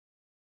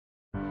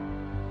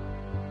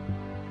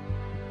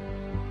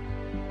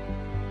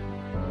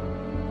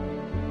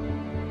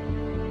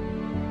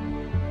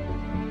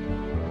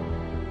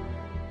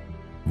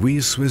We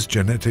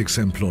Swissgenetics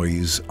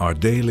employees are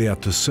daily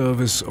at the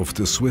service of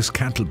the Swiss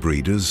cattle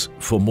breeders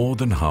for more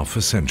than half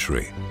a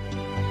century.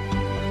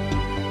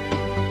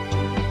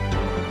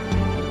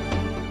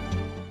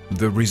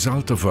 The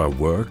result of our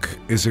work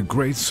is a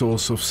great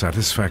source of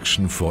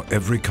satisfaction for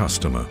every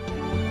customer.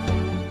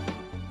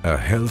 A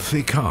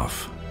healthy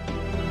calf.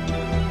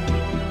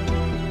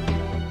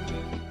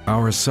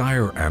 Our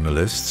sire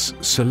analysts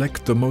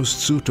select the most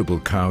suitable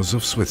cows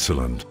of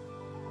Switzerland.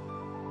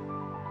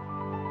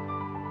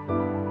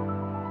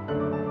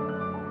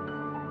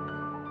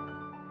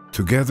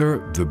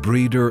 Together, the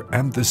breeder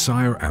and the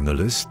sire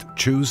analyst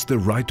choose the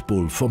right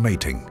bull for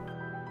mating.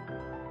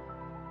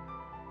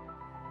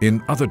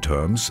 In other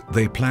terms,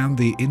 they plan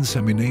the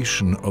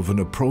insemination of an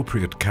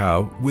appropriate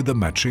cow with a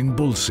matching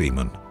bull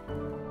semen.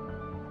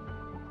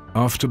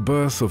 After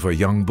birth of a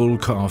young bull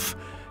calf,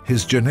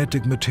 his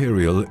genetic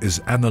material is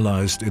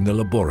analyzed in the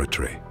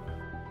laboratory.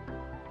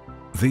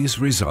 These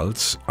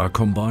results are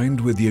combined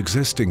with the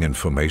existing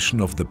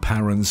information of the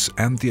parents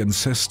and the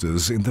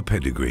ancestors in the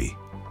pedigree.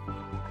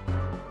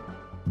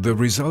 The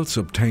results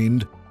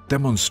obtained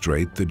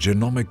demonstrate the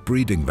genomic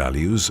breeding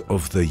values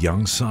of the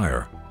young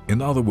sire,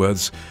 in other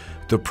words,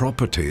 the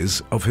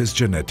properties of his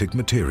genetic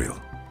material.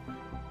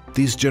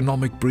 These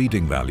genomic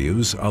breeding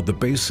values are the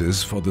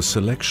basis for the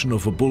selection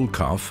of a bull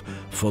calf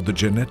for the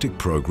genetic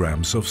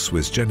programs of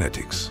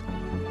Swissgenetics.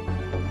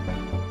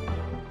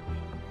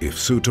 If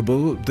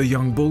suitable, the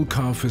young bull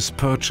calf is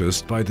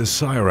purchased by the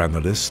sire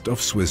analyst of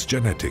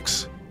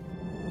Swissgenetics.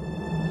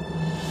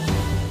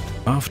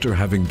 After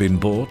having been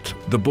bought,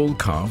 the bull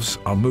calves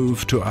are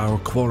moved to our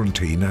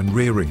quarantine and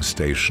rearing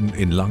station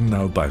in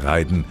Langnau bei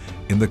Reiden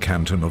in the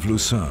canton of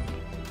Lucerne.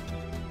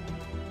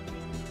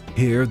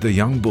 Here the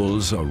young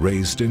bulls are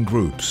raised in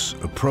groups,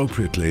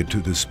 appropriately to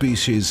the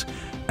species,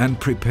 and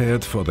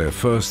prepared for their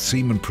first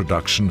semen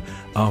production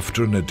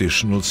after an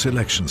additional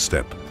selection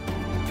step.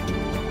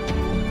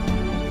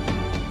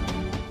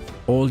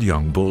 All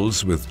young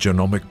bulls with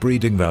genomic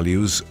breeding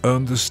values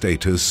earn the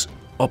status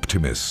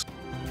Optimus.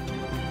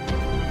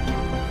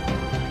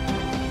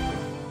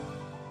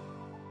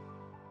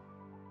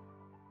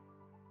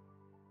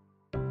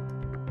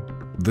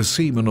 The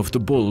semen of the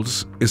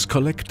bulls is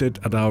collected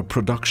at our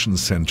production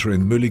center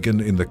in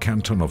Müligen in the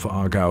canton of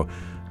Aargau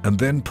and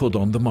then put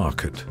on the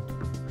market.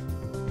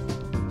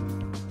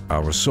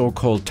 Our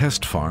so-called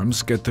test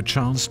farms get the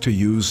chance to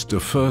use the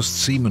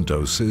first semen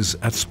doses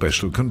at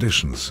special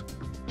conditions.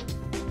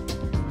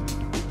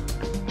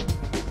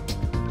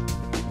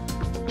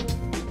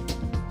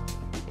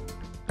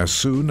 As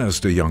soon as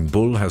the young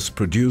bull has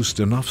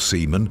produced enough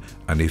semen,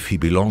 and if he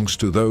belongs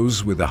to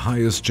those with the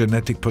highest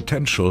genetic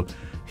potential,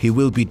 he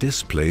will be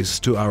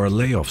displaced to our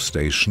layoff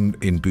station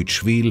in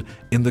Bütschwil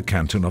in the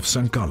canton of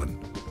St. Gallen.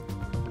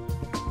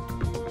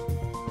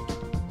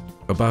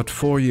 About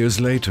 4 years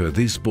later,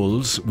 these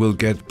bulls will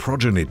get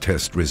progeny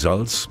test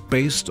results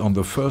based on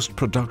the first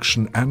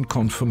production and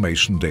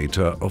confirmation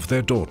data of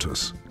their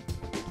daughters.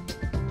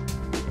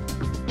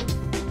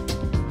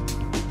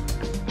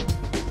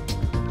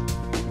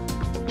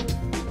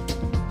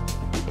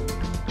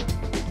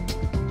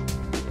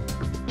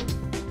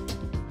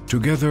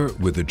 Together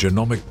with the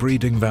genomic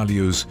breeding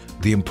values,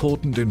 the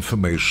important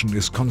information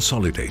is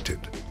consolidated.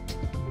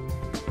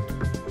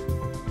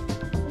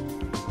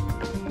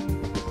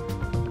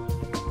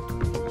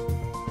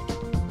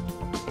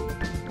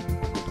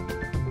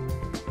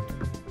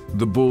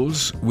 The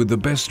bulls with the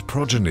best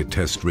progeny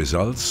test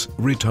results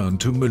return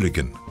to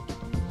Müligen.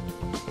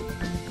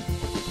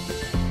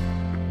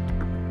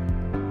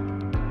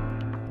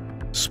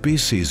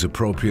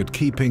 Species-appropriate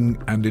keeping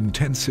and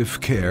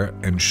intensive care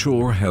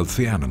ensure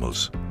healthy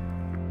animals.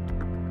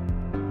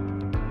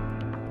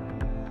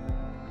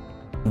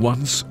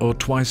 Once or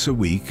twice a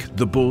week,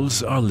 the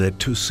bulls are led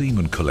to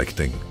semen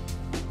collecting.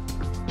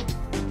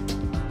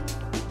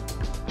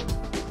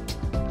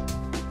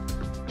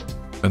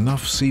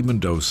 Enough semen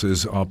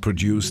doses are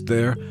produced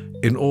there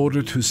in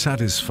order to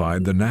satisfy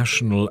the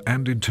national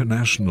and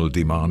international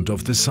demand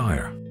of the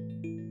sire.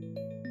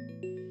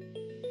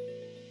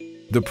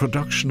 The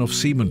production of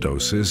semen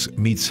doses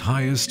meets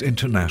highest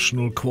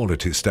international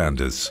quality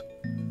standards.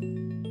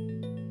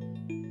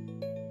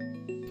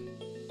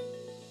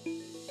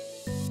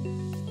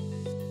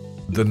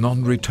 The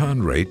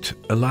non-return rate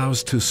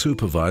allows to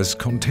supervise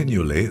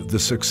continually the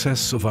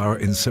success of our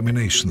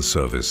insemination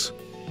service.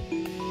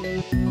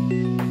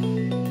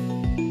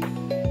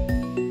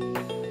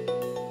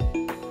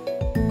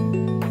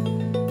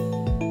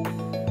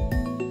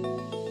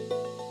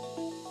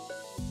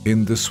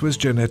 In the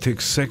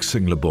Swissgenetics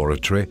sexing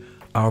laboratory,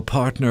 our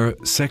partner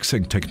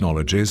Sexing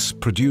Technologies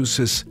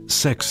produces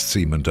sexed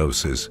semen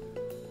doses.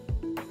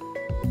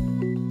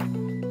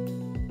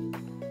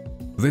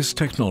 This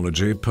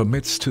technology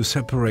permits to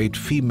separate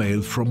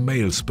female from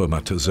male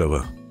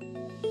spermatozoa.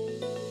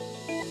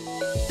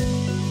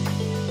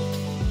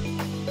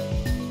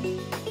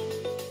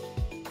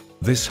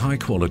 This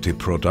high-quality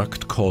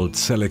product, called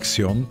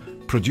Selection,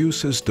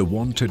 produces the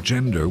wanted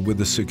gender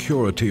with a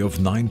security of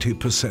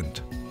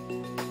 90%.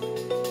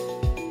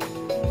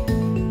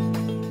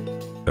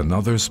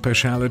 Another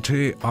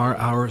speciality are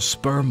our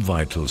sperm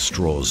vital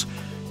straws,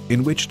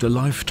 in which the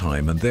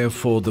lifetime and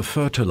therefore the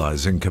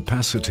fertilizing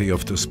capacity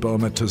of the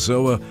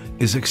spermatozoa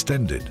is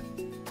extended.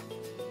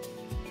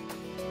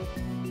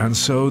 And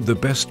so the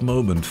best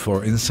moment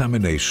for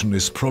insemination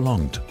is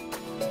prolonged.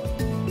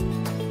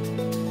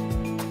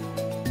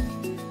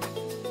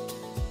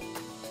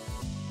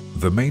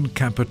 The main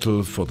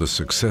capital for the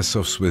success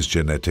of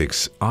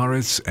Swissgenetics are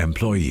its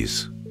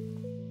employees.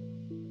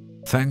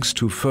 Thanks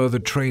to further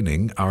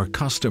training, our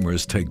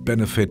customers take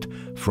benefit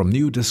from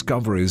new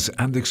discoveries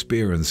and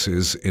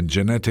experiences in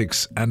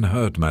genetics and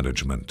herd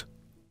management.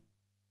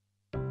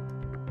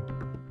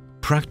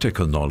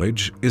 Practical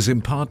knowledge is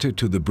imparted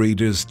to the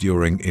breeders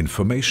during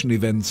information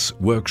events,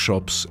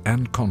 workshops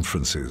and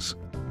conferences.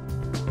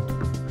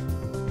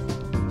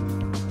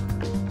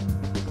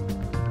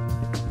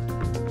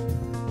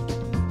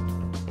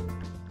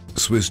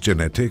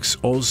 Swissgenetics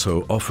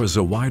also offers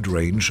a wide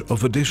range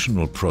of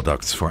additional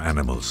products for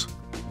animals.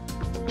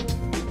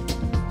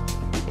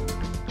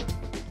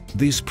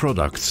 These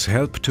products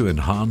help to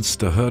enhance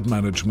the herd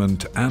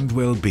management and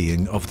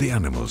well-being of the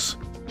animals.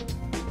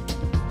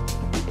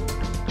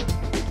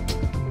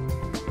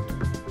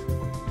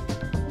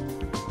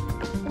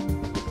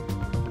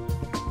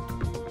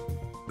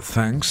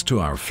 Thanks to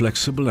our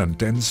flexible and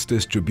dense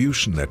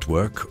distribution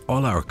network,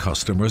 all our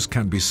customers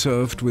can be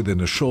served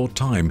within a short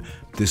time,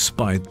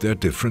 despite their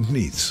different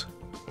needs.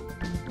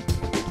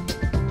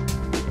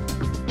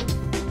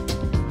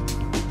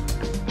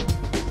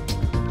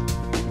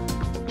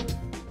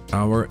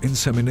 Our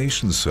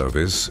insemination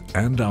service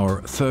and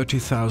our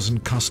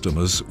 30,000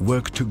 customers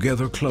work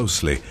together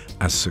closely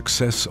as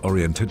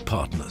success-oriented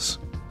partners.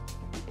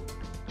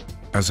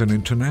 As an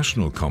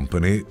international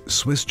company,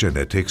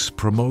 Swissgenetics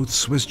promotes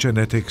Swiss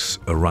genetics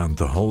around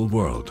the whole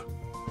world.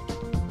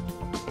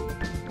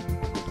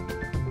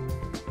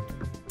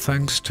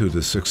 Thanks to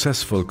the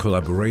successful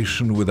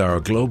collaboration with our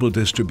global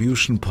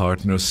distribution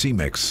partner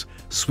SEMEX,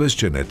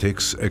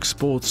 Swissgenetics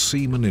exports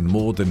semen in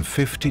more than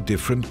 50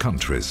 different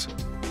countries.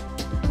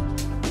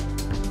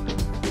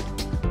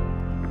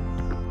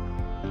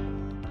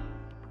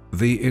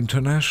 The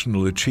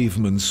international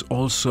achievements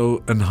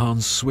also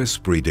enhance Swiss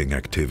breeding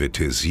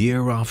activities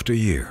year after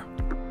year.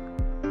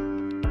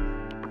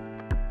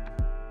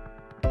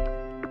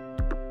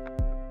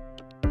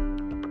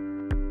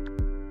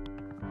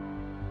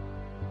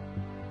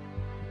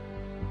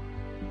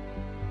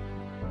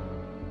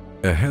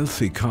 A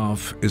healthy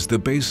calf is the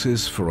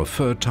basis for a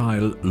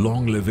fertile,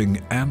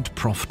 long-living and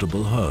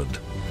profitable herd.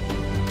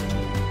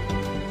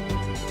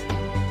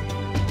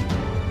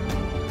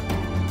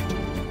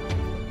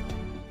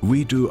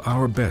 We do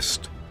our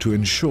best to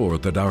ensure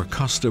that our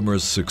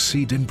customers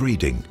succeed in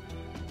breeding,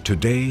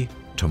 today,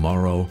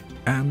 tomorrow,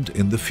 and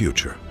in the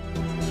future.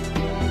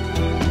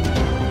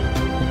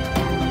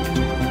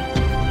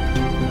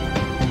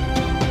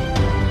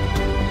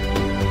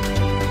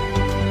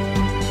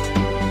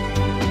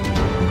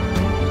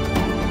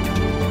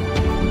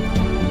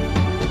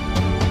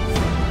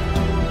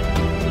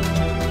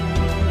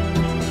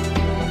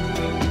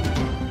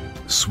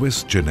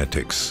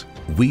 Swissgenetics.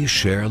 We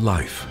share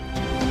life.